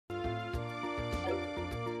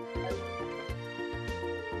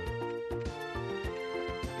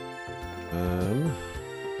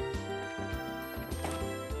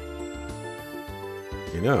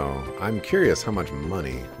You know, I'm curious how much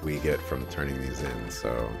money we get from turning these in,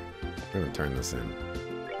 so I'm gonna turn this in.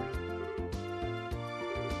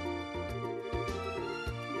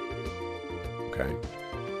 Okay.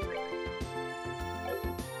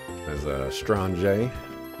 There's a Strange.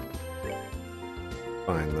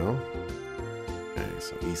 Fine, though. Okay,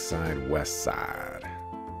 so east side, west side.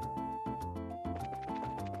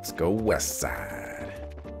 Let's go west side.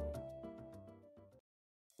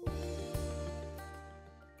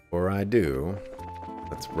 Before I do,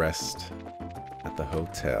 let's rest at the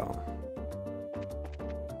hotel.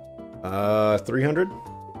 300?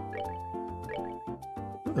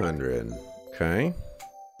 200. Okay.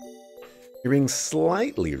 You're being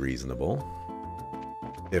slightly reasonable.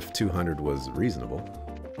 If 200 was reasonable,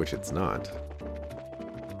 which it's not.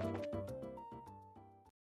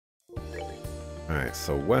 Alright,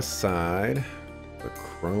 so west side, the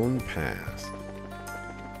Crone Pass.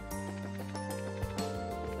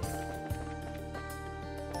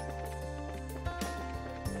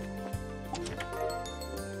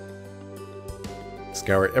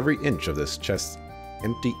 Scour every inch of this chest's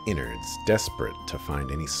empty innards, desperate to find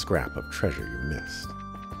any scrap of treasure you missed.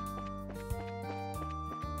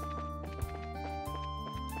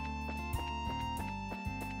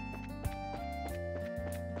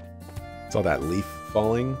 Saw that leaf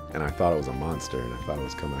falling, and I thought it was a monster, and I thought it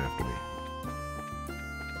was coming after me.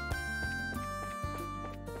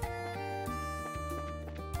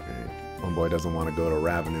 Okay. Homeboy doesn't want to go to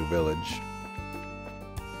Ravenous Village.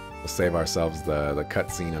 We'll save ourselves the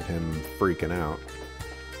cutscene of him freaking out.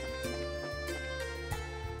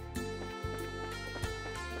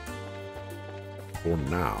 For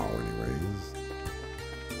now, anyways.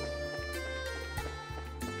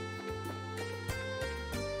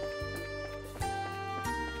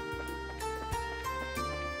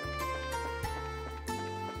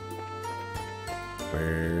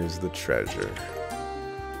 Where's the treasure?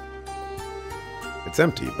 It's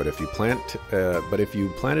empty, but if you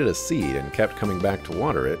planted a seed and kept coming back to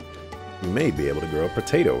water it, you may be able to grow a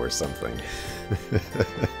potato or something.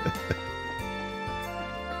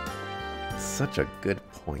 Such a good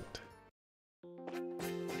point.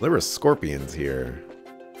 There were scorpions here.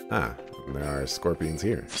 Ah, there are scorpions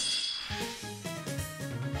here.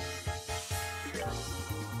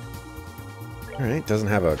 Alright, doesn't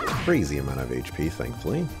have a crazy amount of HP,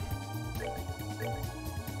 thankfully.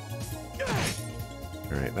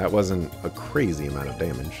 Alright, that wasn't a crazy amount of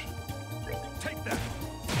damage.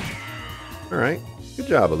 Alright, good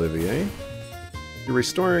job, Olivier. You're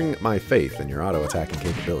restoring my faith in your auto-attacking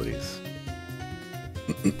capabilities.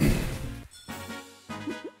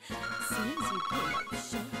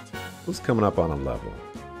 Who's coming up on a level?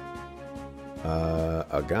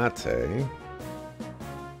 Agate.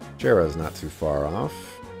 Jera's not too far off.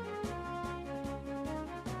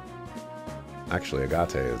 Actually,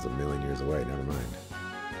 Agate is a million years away, never mind.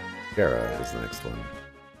 Jera is the next one.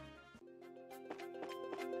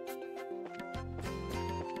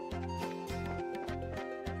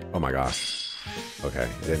 Oh my gosh. Okay,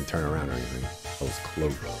 it didn't turn around or anything. That was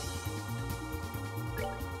close.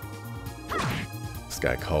 This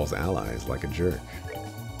guy calls allies like a jerk.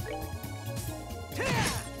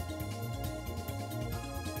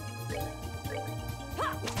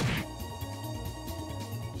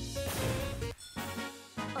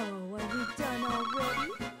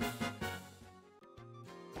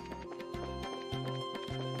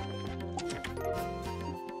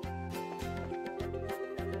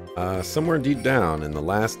 Somewhere deep down in the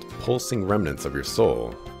last pulsing remnants of your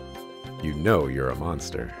soul, you know you're a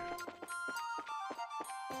monster.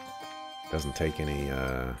 Doesn't take any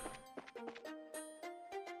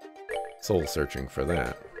soul searching for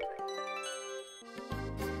that.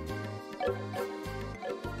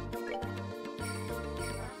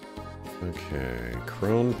 Okay,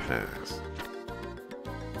 Crone Pass.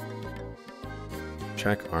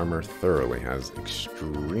 Check armor thoroughly, has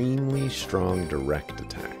extremely strong direct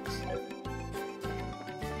attacks.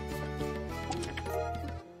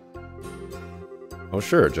 Oh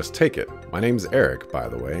sure, just take it. My name's Eric, by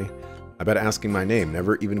the way. I bet asking my name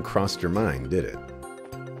never even crossed your mind, did it?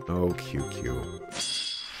 Oh, QQ.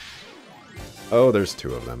 Oh, there's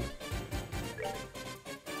two of them.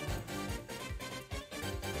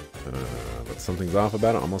 But something's off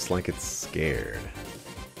about it, almost like it's scared.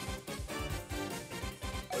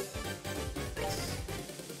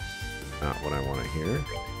 Not what I want to hear.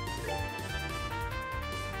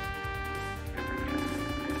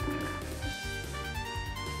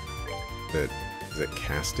 Is it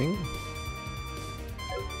casting?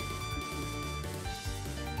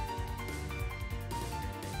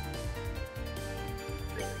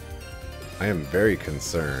 I am very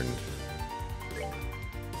concerned.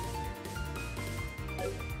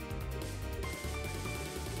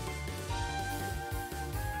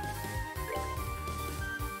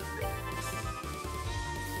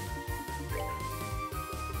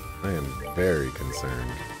 I am very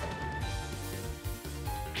concerned.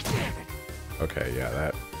 Okay,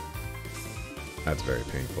 yeah, that's very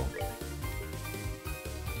painful.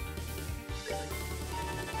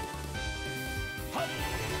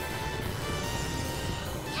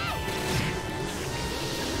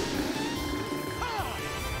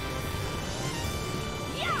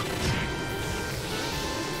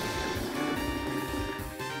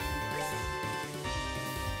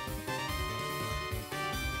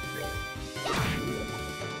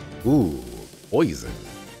 Ooh, poison.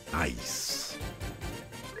 Nice.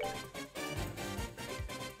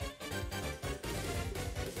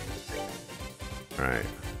 Alright.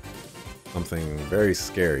 Something very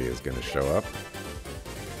scary is going to show up.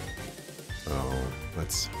 So,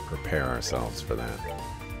 let's prepare ourselves for that.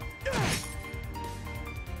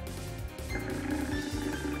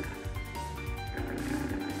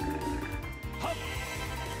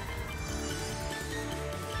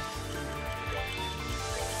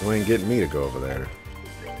 You ain't getting me to go over there.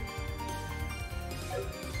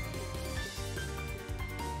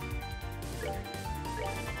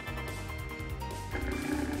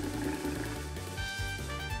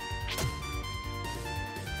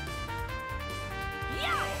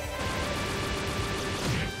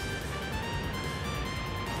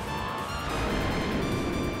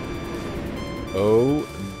 Oh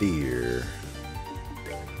dear.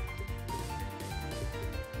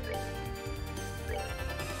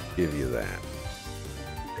 Give you that.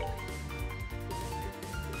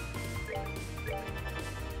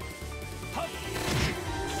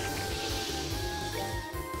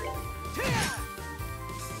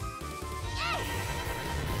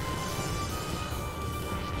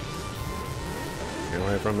 Get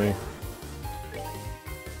away from me.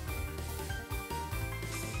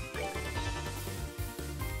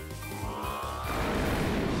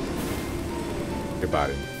 Get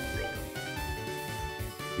body.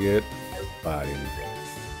 Get body.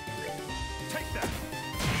 Take that.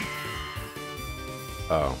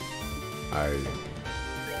 Oh.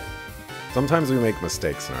 Sometimes we make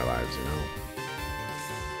mistakes in our lives, you know?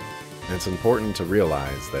 And it's important to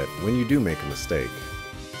realize that when you do make a mistake,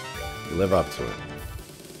 you live up to it.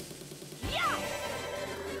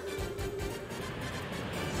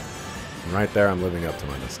 And right there, I'm living up to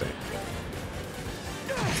my mistake.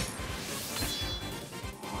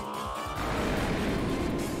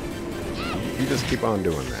 You just keep on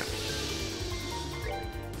doing that.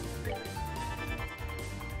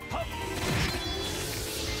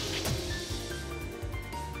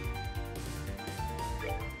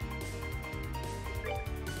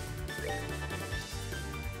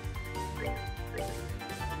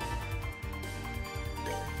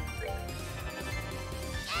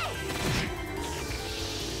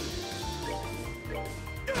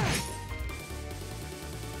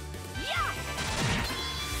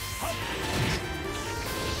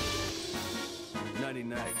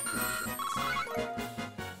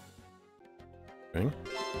 Okay.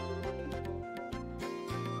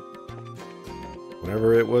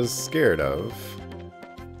 Whatever it was scared of,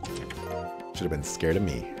 should have been scared of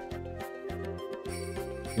me.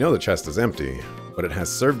 You know the chest is empty, but it has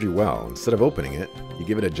served you well. Instead of opening it, you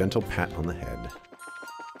give it a gentle pat on the head.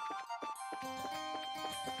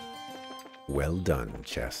 Well done,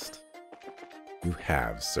 chest. You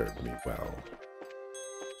have served me well.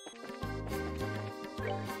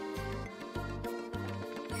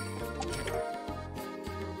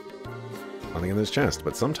 Nothing in this chest,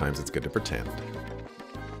 but sometimes it's good to pretend.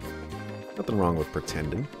 Nothing wrong with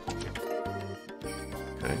pretending.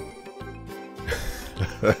 Okay.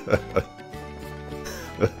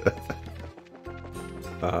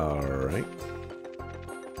 Alright.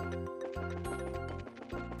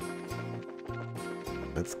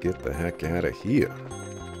 Let's get the heck out of here.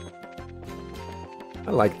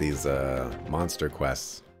 I like these monster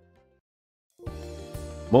quests.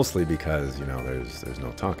 Mostly because, you know, there's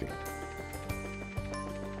no talking.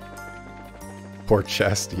 Poor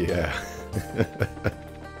chest, yeah.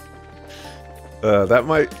 That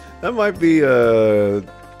might be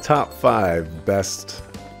top 5 best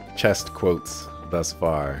chest quotes thus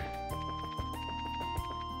far.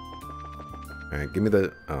 Alright, give me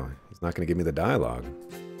the... Oh, he's not going to give me the dialogue.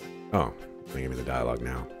 Oh, he's going to give me the dialogue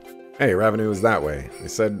now. Hey, Ravenous is that way. They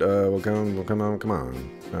said, we'll come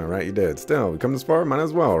on. Alright, you did. Still, we come this far, might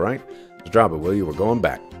as well, right? Just drop it, will you? We're going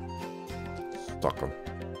back. Suck 'em.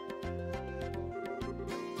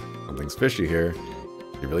 Something's fishy here.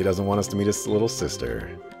 He really doesn't want us to meet his little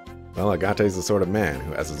sister. Well, Agate's the sort of man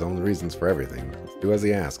who has his own reasons for everything. Let's do as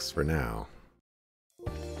he asks for now.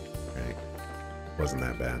 Right. Wasn't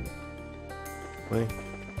that bad. Play.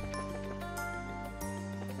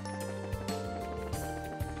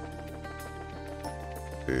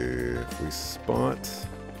 If we spot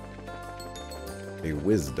a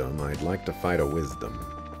wisdom, I'd like to fight a wisdom.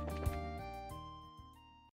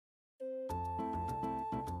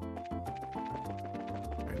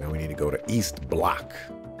 Right, now we need to go to East Block.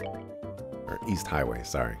 Or East Highway,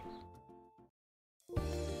 sorry.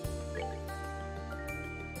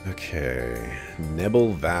 Okay,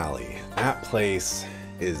 Nibble Valley. That place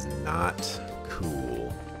is not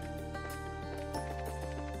cool.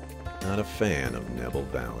 Not a fan of Nibble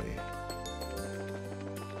Valley.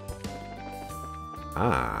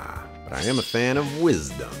 Ah, but I am a fan of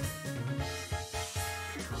wisdom.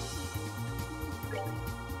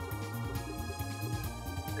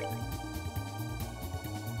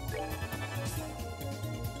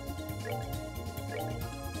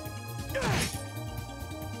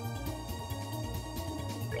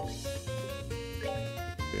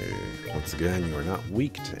 Okay, once again, you are not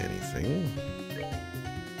weak to anything.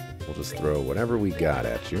 We'll just throw whatever we got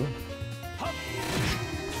at you.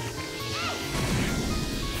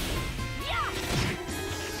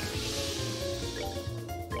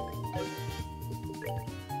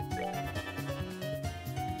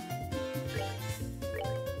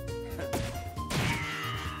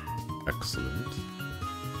 Excellent.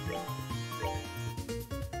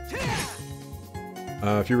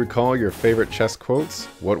 If you recall your favorite chess quotes,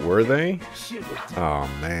 what were they? Oh,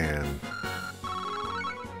 man.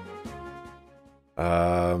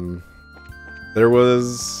 There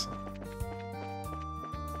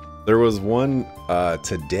was one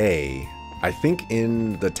today, I think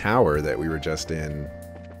in the tower that we were just in,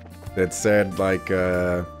 that said like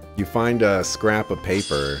you find a scrap of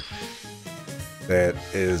paper that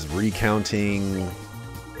is recounting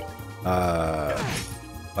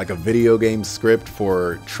like a video game script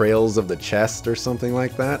for Trails of the Chest or something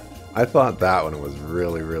like that. I thought that one was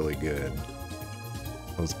really, really good.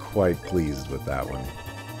 I was quite pleased with that one.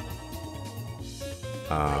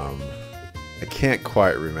 I can't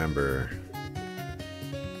quite remember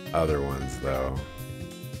other ones though.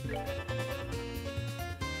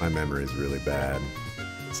 My memory is really bad.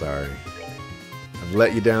 Sorry. I've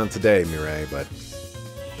let you down today, Mireille, but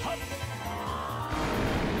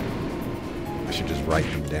I should just write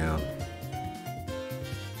them down.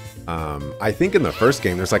 I think in the first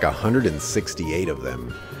game there's like 168 of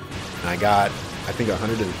them. And I got, I think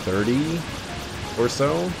 130 or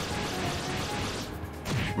so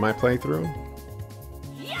for my playthrough.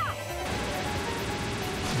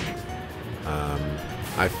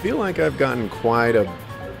 I feel like I've gotten quite a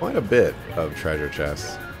bit of treasure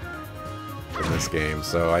chests in this game,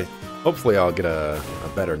 so hopefully I'll get a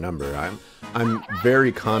better number. I'm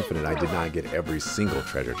very confident I did not get every single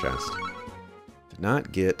treasure chest. Did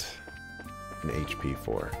not get an HP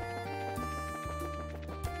 4.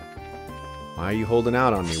 Why are you holding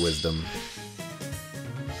out on me, Wisdom?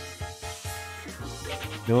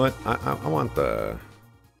 You know what? I want the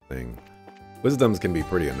thing. Wisdoms can be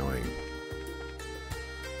pretty annoying.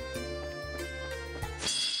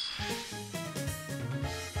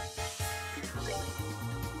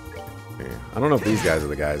 Okay. I don't know if these guys are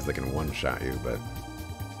the guys that can one-shot you, but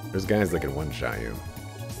there's guys that can one-shot you.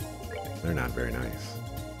 They're not very nice.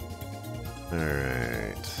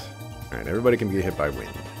 Alright. Alright, everybody can get hit by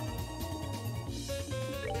wind.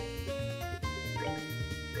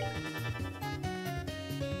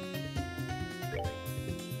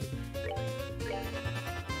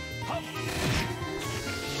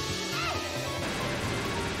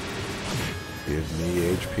 Give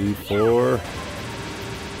me HP 4.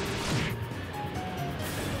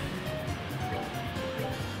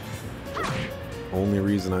 Only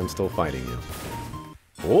reason I'm still fighting you.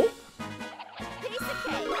 Oh!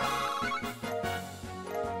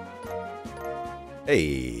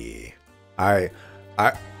 Hey. I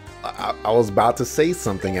was about to say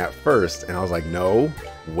something at first, and I was like, no,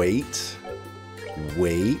 wait.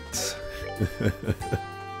 Wait.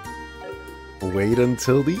 Wait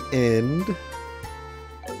until the end.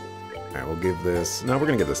 Alright, we'll give this... No, we're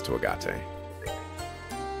gonna give this to Agate.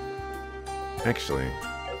 Actually,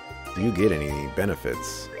 do you get any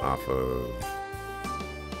benefits off of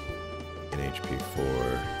an HP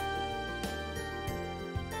 4?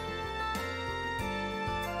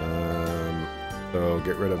 So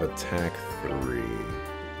get rid of attack 3.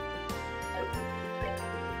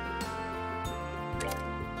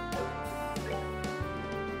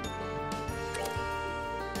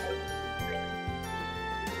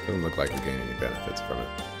 Doesn't look like we gain any benefits from it.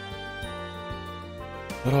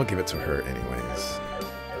 But I'll give it to her anyways.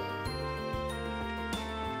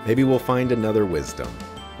 Maybe we'll find another wisdom.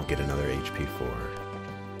 We'll get another HP 4.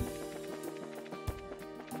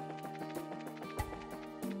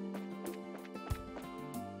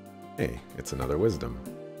 Hey, it's another wisdom.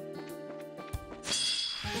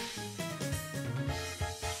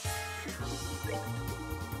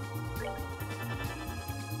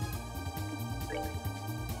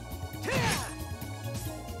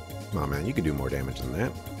 Come on, man, you can do more damage than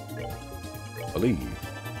that. Believe.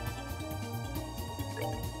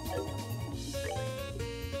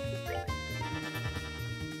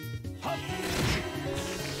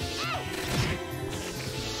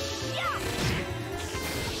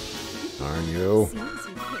 Darn you.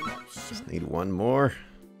 Just need one more.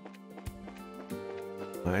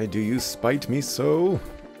 Why do you spite me so?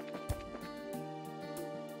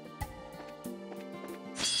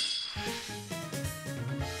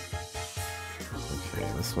 Okay,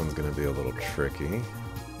 this one's gonna be a little tricky.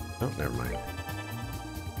 Oh, never mind.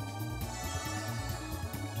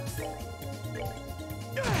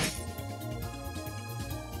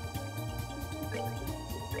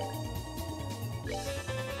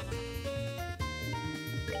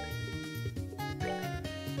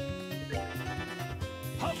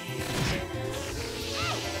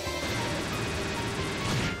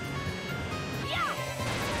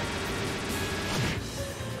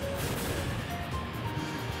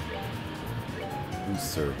 Who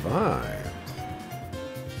survived?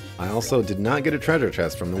 I also did not get a treasure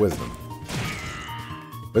chest from the Wisdom.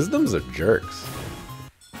 Wisdoms are jerks.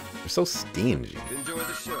 They're so stingy. Enjoy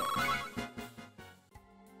the show.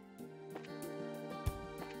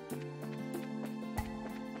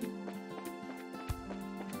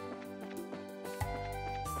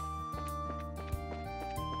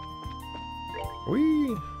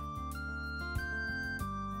 Whee!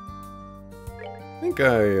 I think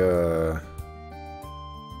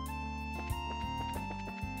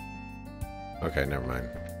okay, never mind.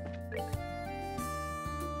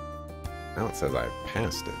 Now it says I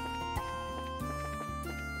passed it.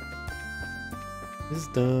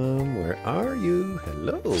 Wisdom, where are you?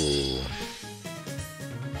 Hello.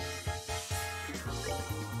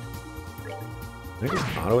 Can I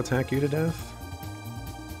just auto attack you to death?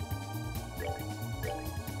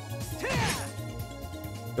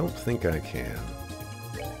 Don't think I can.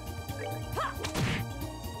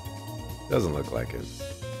 Doesn't look like it.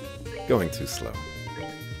 Going too slow.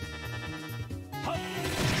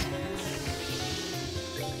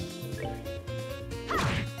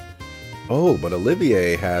 Oh, but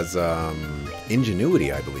Olivier has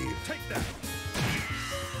ingenuity, I believe. Take that.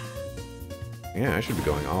 Yeah, I should be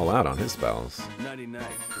going all out on his spells. 99.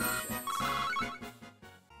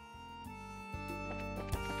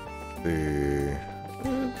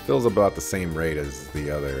 Feels about the same rate as the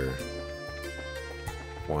other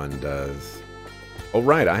one does. Oh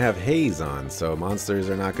right, I have haze on, so monsters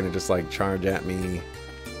are not going to just like charge at me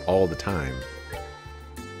all the time.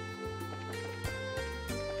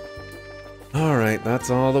 Alright, that's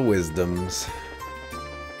all the wisdoms.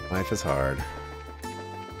 Life is hard.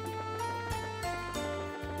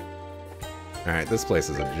 Alright, this place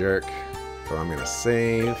is a jerk, so I'm going to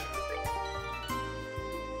save.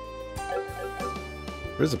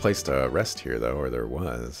 There's a place to rest here, though, or there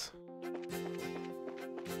was.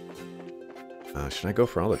 Should I go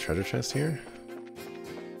for all the treasure chests here?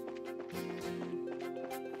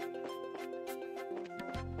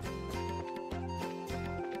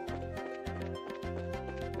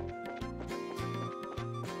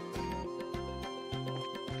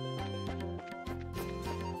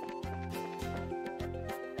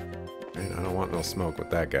 Man, I don't want no smoke with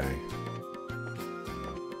that guy.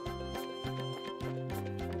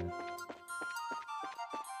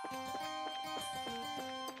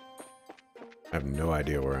 I have no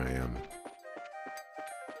idea where I am.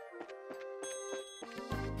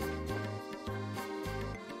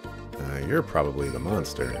 You're probably the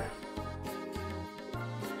monster.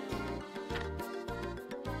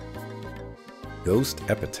 Ghost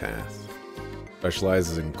Epitaph.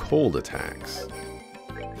 Specializes in cold attacks.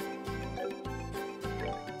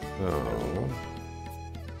 Oh.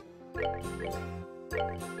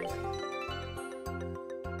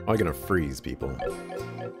 I'm gonna freeze people.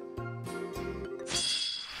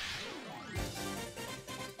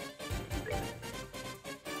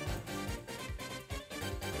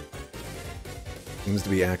 Seems to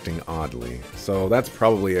be acting oddly. So that's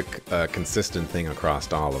probably a consistent thing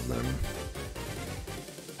across all of them.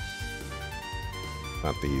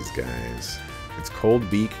 Not these guys. Its cold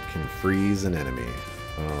beak can freeze an enemy.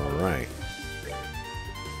 Alright.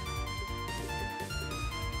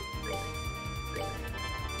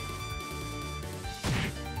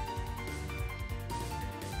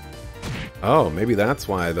 Oh, maybe that's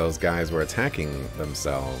why those guys were attacking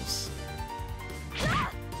themselves.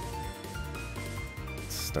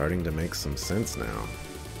 It's starting to make some sense now.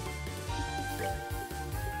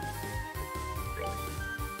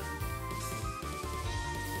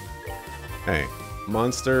 Hey,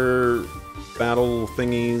 monster battle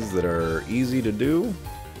thingies that are easy to do?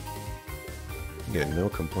 You get no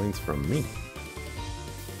complaints from me.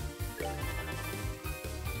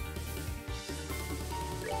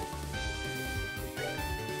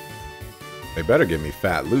 They better give me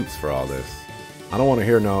fat loops for all this. I don't want to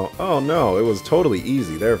hear no, oh no, it was totally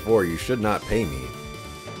easy, therefore you should not pay me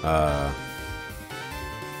all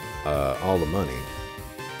the money.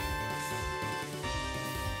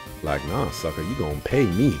 Like, nah, sucker, you gonna pay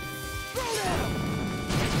me.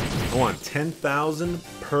 I want 10,000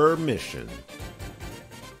 per mission.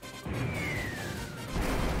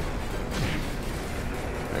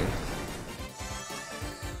 Okay.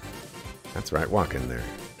 That's right, walk in there.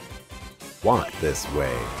 Walk this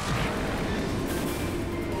way.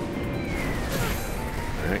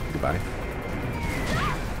 Alright, goodbye.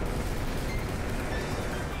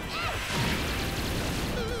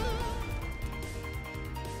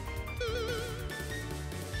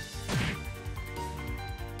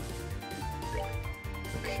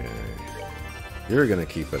 Okay. You're gonna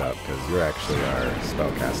keep it up because you're actually our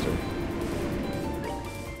spellcaster.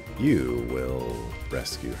 You will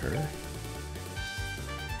rescue her.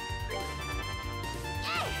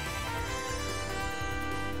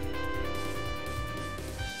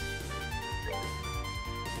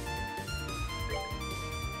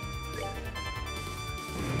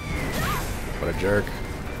 What a jerk.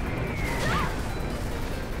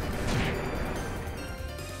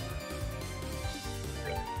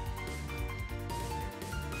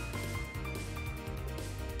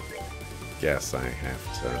 Guess I have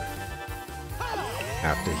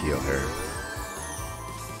to heal her.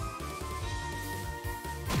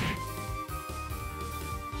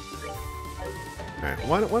 Alright,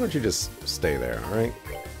 why don't you just stay there, alright?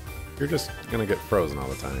 You're just gonna get frozen all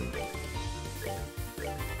the time.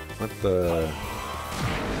 Let the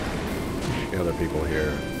other people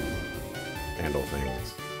here handle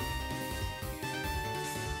things.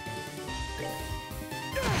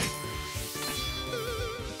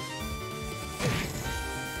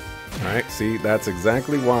 Alright, see, that's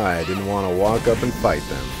exactly why I didn't want to walk up and fight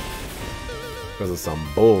them. Because of some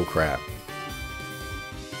bull crap.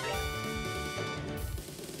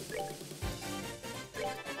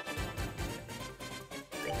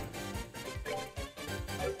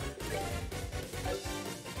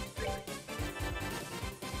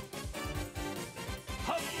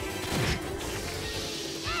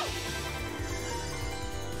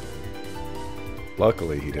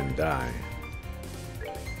 Luckily, he didn't die.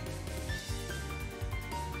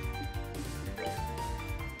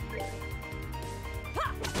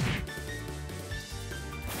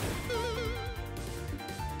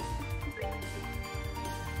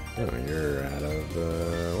 Oh, you're out of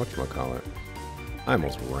the... whatchamacallit. I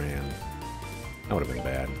almost ran. That would have been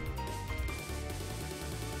bad.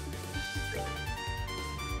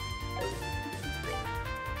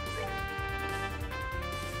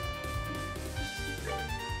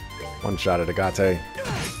 One shot at Agate.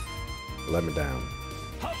 Let me down.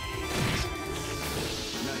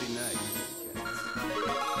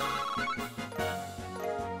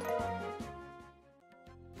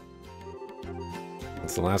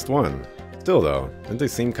 That's the last one. Still though, didn't they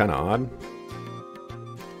seem kind of odd?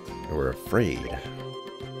 They were afraid.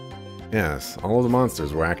 Yes, all of the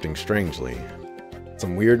monsters were acting strangely.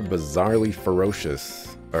 Some weird, bizarrely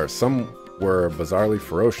ferocious, or some were bizarrely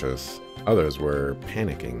ferocious, others were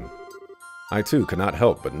panicking. I too could not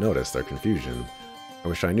help but notice their confusion. I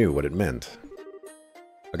wish I knew what it meant.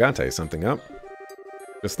 Agate, something up?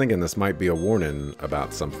 Just thinking this might be a warning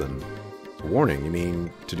about something. A warning? You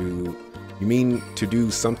mean to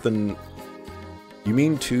something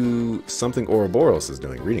Ouroboros is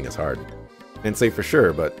doing. Reading is hard. Can't say for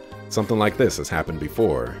sure, but something like this has happened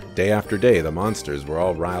before. Day after day, the monsters were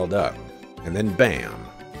all riled up. And then bam!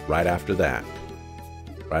 Right after that.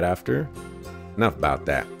 Right after? Enough about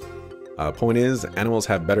that. Point is, animals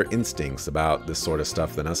have better instincts about this sort of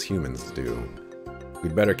stuff than us humans do.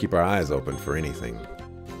 We'd better keep our eyes open for anything.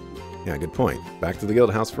 Yeah, good point. Back to the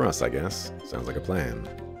guild house for us, I guess. Sounds like a plan.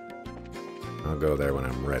 I'll go there when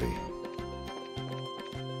I'm ready.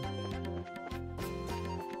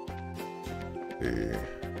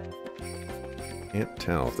 Can't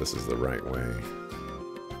tell if this is the right way.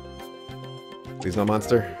 Please no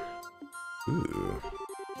monster? Ooh.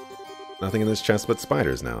 Nothing in this chest but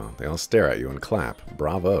spiders now. They all stare at you and clap.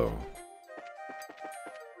 Bravo.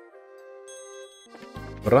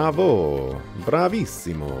 Bravo!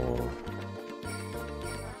 Bravissimo!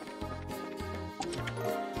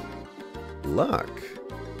 Luck?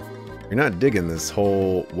 You're not digging this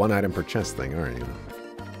whole one item per chest thing, are you?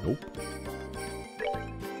 Nope.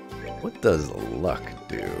 What does luck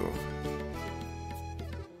do?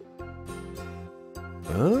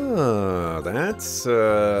 Oh, that's,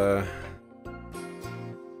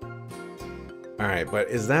 Alright, but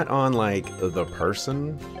is that on, like, the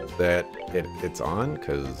person that it's on?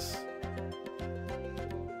 Because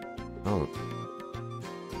I don't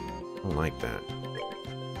like that.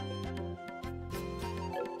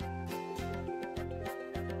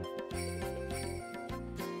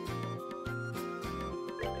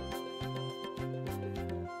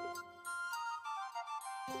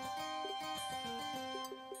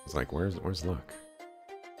 It's like, where's luck?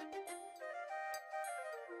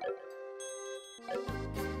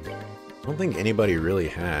 I don't think anybody really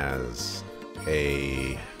has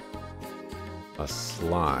a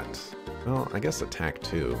slot. Well, I guess attack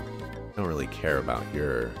too. I don't really care about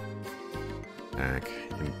your attack.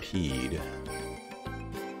 Impede.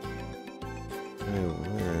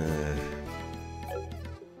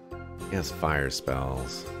 He has fire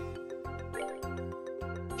spells.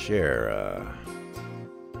 Share,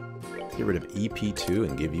 get rid of EP2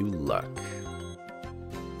 and give you luck.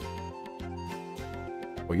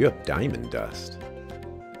 Oh, you have diamond dust.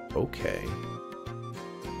 Okay.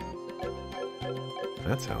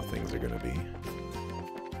 That's how things are gonna be.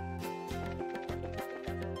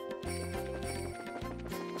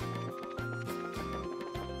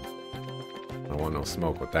 I don't want no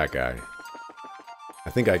smoke with that guy. I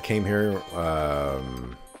think I came here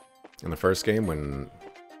in the first game when,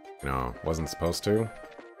 you know, wasn't supposed to.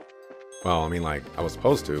 Well, I mean, like, I was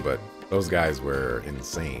supposed to, but those guys were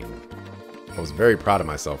insane. I was very proud of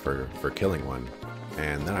myself for killing one.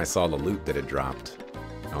 And then I saw the loot that it dropped.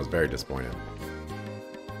 I was very disappointed.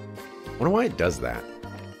 I wonder why it does that.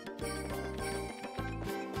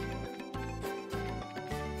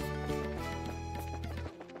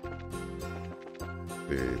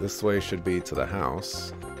 This way should be to the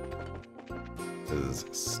house. Is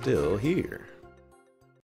still here.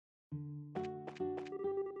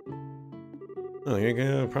 Oh, you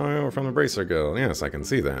go probably over from the Bracer Guild. Yes, I can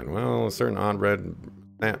see that. Well, a certain odd red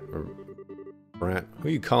brat. Who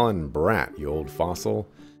you calling brat, you old fossil?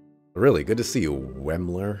 Really, good to see you,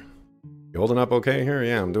 Wemler. You holding up okay here?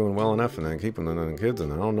 Yeah, I'm doing well enough and then keeping the kids,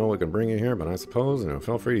 and I don't know what can bring you here, but I suppose, you know,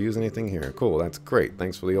 feel free to use anything here. Cool, that's great.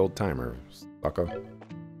 Thanks for the old timer, sucker.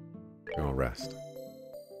 Go rest.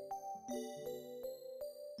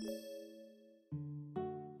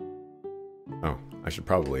 Oh, I should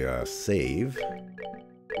probably save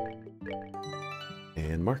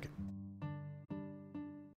and mark it.